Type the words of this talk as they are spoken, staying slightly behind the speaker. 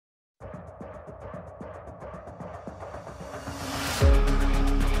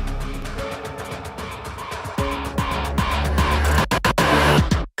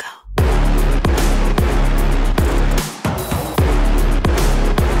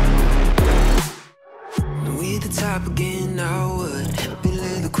top again, I would help you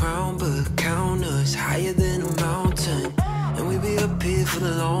lay the crown, but count us higher than a mountain. And we be up here for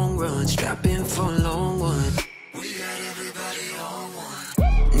the long run, strap in for a long one. We got everybody on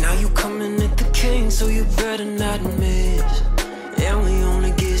one. Now you coming at the king, so you better not miss. And we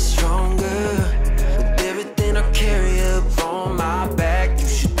only get stronger with everything I carry up on my back. You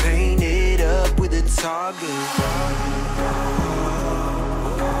should paint it up with a target.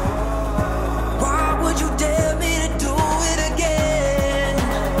 Why would you dare me to do it again?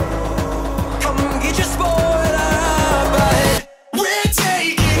 Come get your spoiler, but we're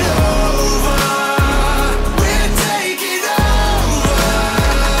taking over. We're taking over.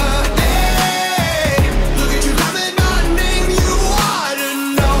 Hey, look at you coming on, name you ought to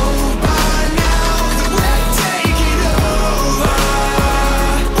know by now that we're taking over.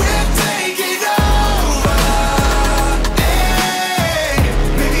 We're taking over. Hey,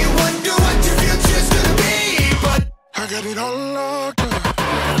 maybe you wonder what your future's gonna be, but I got it all locked up.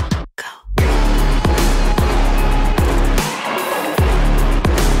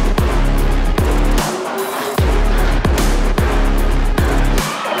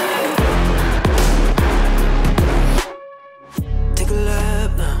 Take a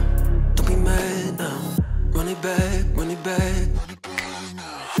lap now, don't be mad now. Run it back, run it back.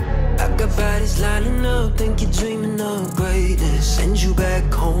 I got bodies lining up, think you're dreaming of greatness. Send you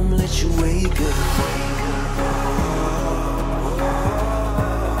back home, let you wake up.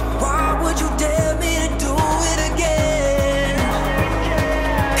 Why would you dare me to do it again?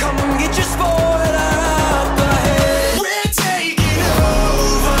 Come and get your spoiler up ahead. We're taking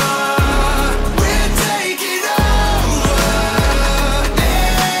over. We're taking over.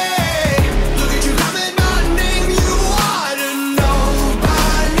 Hey, look at you coming on, name you ought to know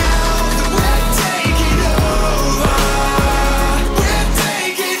by now that we're taking over. We're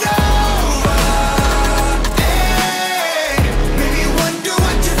taking over. Hey, maybe you wonder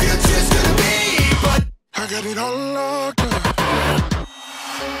what your future's gonna be, but I got it all locked up.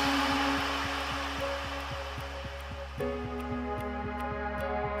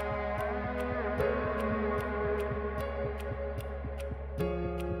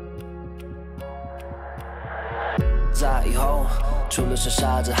在以后，除了是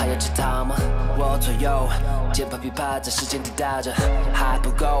傻子，还有其他吗？我左右，键盘琵琶在时间滴答着，还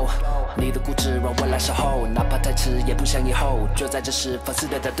不够。你的固执让我来守候，哪怕太迟也不想以后。就在这时放肆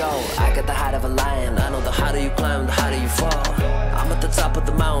的打斗。I got the heart of a lion, I know the harder you climb, the harder you fall. I'm at the top of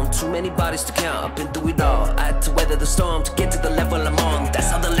the mountain, too many bodies to count. I've been through it all. I had to weather the storm to get to the level I'm on. That's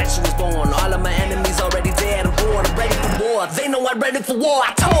how the legend was born. All of my enemies already dead. I'm bored, I'm ready for war. They know I'm ready for war.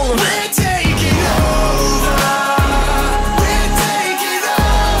 I told them we're taking over.